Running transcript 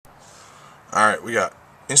Alright, we got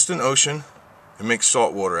instant ocean. It makes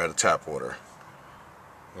salt water out of tap water.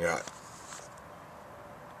 We got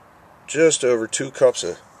just over 2 cups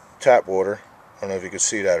of tap water. I don't know if you can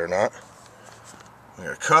see that or not. We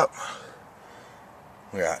got a cup.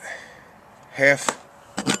 We got half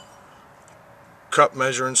cup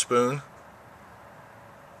measuring spoon.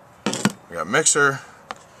 We got mixer,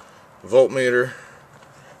 voltmeter,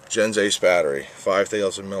 Gens Ace battery,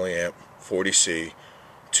 5,000 milliamp, 40C,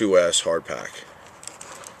 2S hard pack.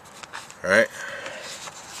 Alright,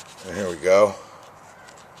 and here we go.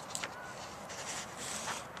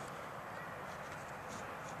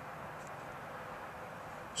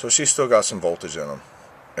 So she's still got some voltage in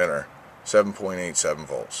her, 7.87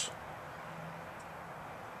 volts.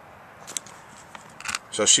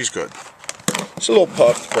 So she's good. It's a little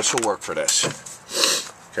puffed, but she'll work for this.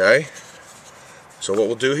 Okay, so what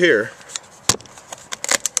we'll do here,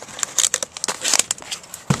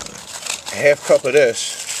 a half cup of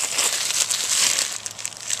this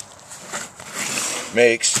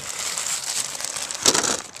makes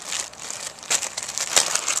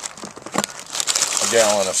a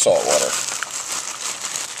gallon of salt water.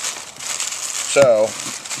 So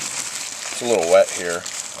it's a little wet here.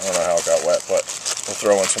 I don't know how it got wet, but we'll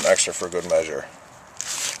throw in some extra for good measure.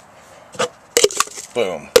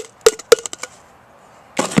 Boom.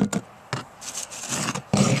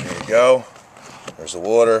 There you go. There's the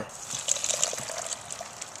water.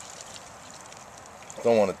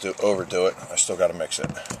 Don't want to overdo it. I still got to mix it.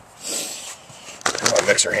 My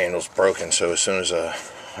mixer handle's broken, so as soon as I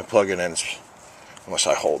plug it in, unless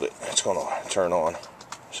I hold it, it's going to turn on.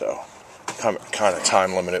 So kind of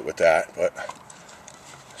time limited with that, but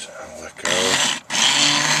so let go.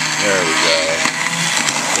 There we go.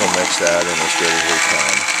 We'll mix that in as good as we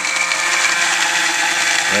can.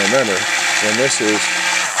 Now remember, when this is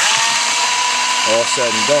all said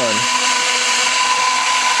and done,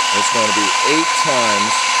 it's going to be 8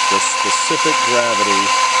 times the specific gravity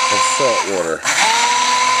of salt water.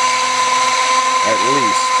 At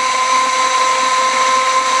least.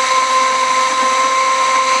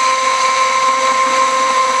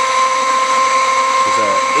 Because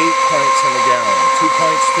there are 8 pints in a gallon. 2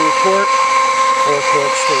 pints to a quart, 4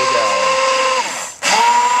 quarts to a gallon.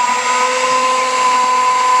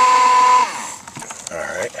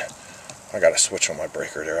 Alright. I got a switch on my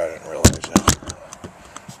breaker there. I didn't realize that.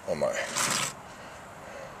 On my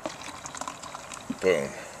boom.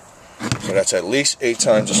 So that's at least 8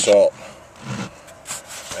 times the salt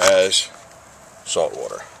as salt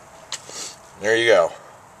water. There you go.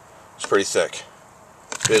 It's pretty thick.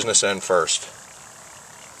 Business end first.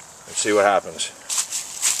 Let's see what happens.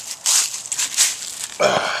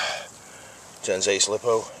 Gens Ace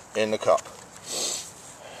lipo in the cup.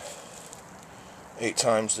 8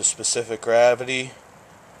 times the specific gravity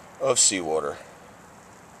of seawater.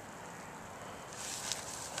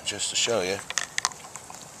 Just to show you,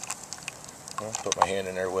 I'll put my hand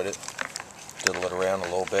in there with it, diddle it around a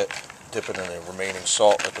little bit, dip it in the remaining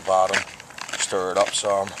salt at the bottom, stir it up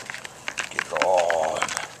some, get it all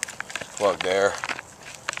plugged there.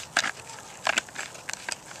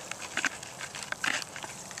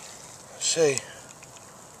 Let's see.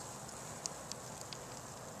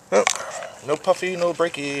 Oh, no puffy, no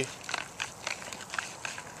breaky.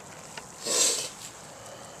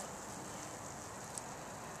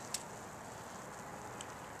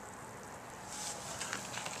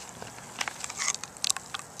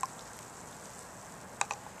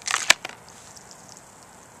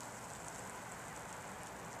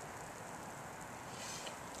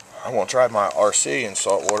 I won't try my RC in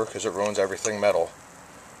salt water because it ruins everything metal.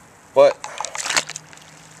 But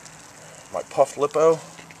my puffed lipo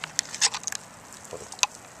with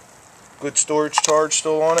a good storage charge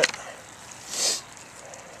still on it.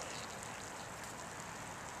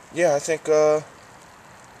 Yeah, I think let's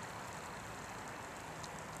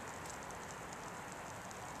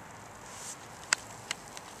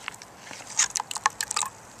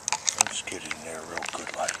get in there real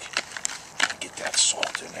good like. Get that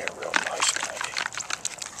salt in there real nice, baby.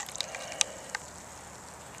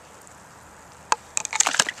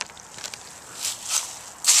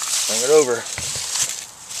 Bring it over.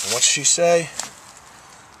 And what's she say?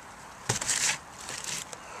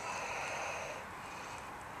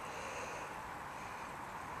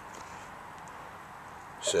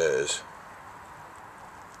 Says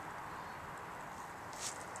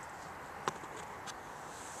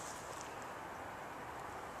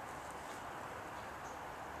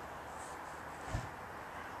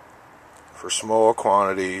for small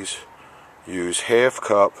quantities, use half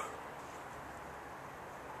cup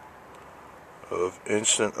of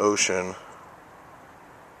instant ocean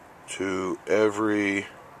to every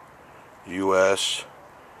U.S.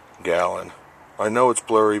 gallon. I know it's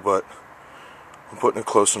blurry, but I'm putting it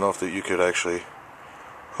close enough that you could actually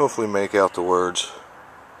hopefully make out the words.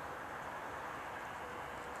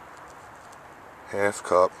 Half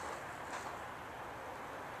cup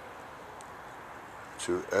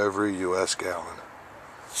to every U.S. gallon.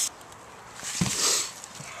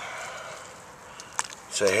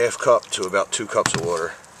 Say half cup to about 2 cups of water,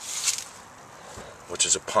 which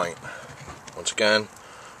is a pint. Once again,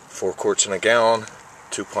 4 quarts in a gallon,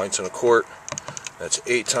 2 pints in a quart. That's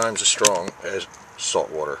 8 times as strong as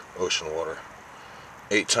salt water, ocean water.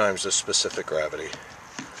 8 times the specific gravity.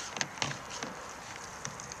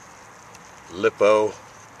 Lipo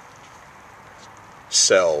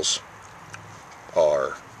cells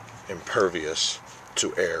are impervious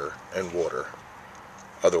to air and water.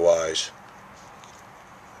 Otherwise,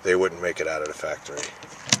 they wouldn't make it out of the factory.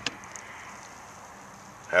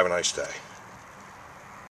 Have a nice day.